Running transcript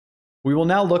We will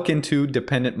now look into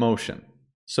dependent motion.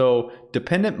 So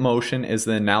dependent motion is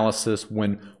the analysis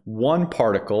when one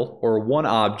particle or one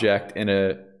object in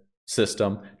a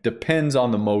system depends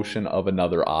on the motion of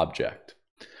another object.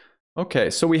 Okay,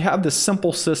 so we have this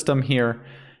simple system here,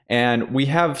 and we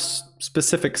have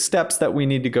specific steps that we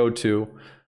need to go to.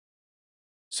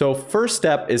 So first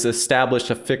step is establish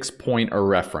a fixed point or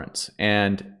reference.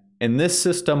 And in this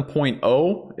system, point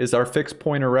O is our fixed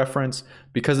point or reference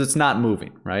because it's not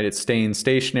moving, right? It's staying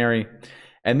stationary.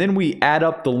 And then we add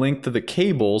up the length of the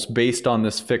cables based on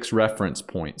this fixed reference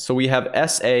point. So we have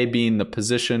SA being the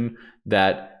position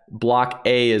that block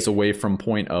A is away from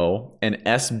point O, and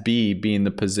SB being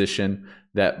the position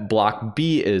that block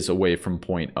B is away from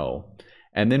point O.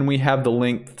 And then we have the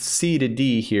length C to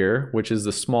D here, which is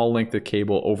the small length of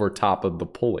cable over top of the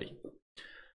pulley.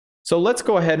 So let's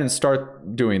go ahead and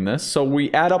start doing this. So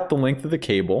we add up the length of the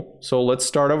cable. So let's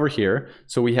start over here.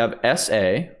 So we have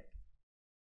SA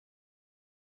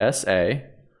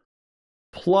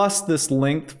plus this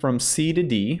length from C to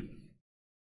D,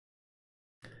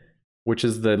 which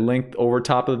is the length over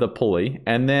top of the pulley,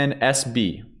 and then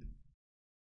SB.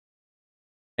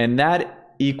 And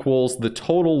that equals the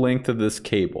total length of this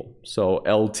cable, so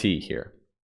LT here.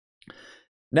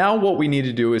 Now what we need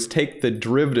to do is take the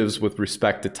derivatives with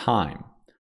respect to time.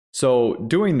 So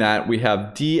doing that, we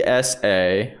have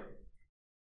dSA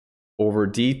over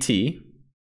dt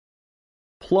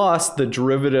plus the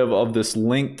derivative of this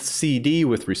length CD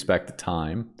with respect to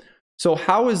time. So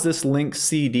how is this length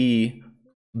CD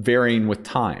varying with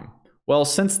time? Well,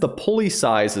 since the pulley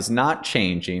size is not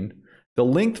changing, the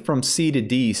length from C to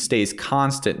D stays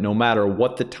constant no matter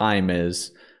what the time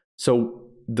is. So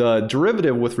the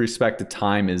derivative with respect to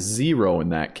time is 0 in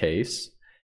that case.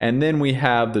 And then we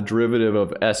have the derivative of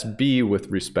SB with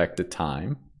respect to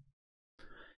time.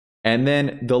 And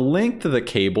then the length of the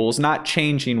cable is not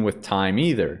changing with time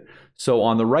either. So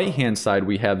on the right-hand side,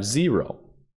 we have 0.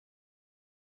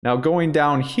 Now going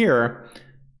down here,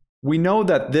 we know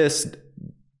that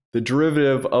the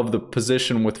derivative of the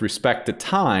position with respect to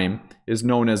time is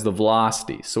known as the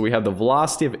velocity. So we have the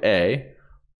velocity of A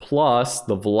plus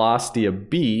the velocity of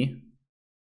B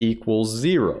equals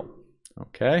 0.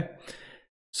 Okay?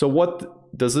 So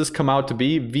what does this come out to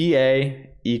be? VA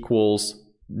equals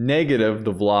negative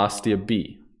the velocity of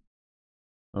B.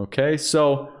 Okay,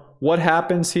 so what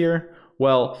happens here?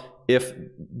 Well, if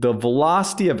the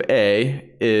velocity of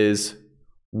A is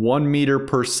 1 meter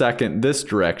per second this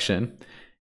direction,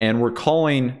 and we're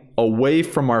calling away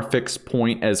from our fixed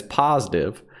point as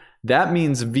positive, that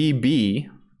means VB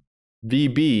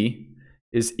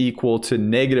is equal to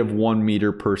negative 1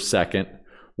 meter per second,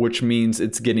 which means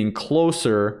it's getting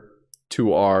closer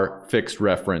to our fixed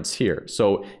reference here.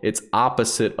 So it's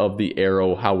opposite of the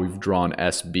arrow how we've drawn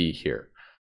SB here.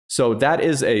 So that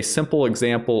is a simple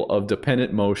example of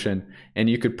dependent motion, and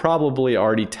you could probably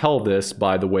already tell this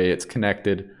by the way it's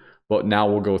connected, but now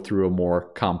we'll go through a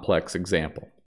more complex example.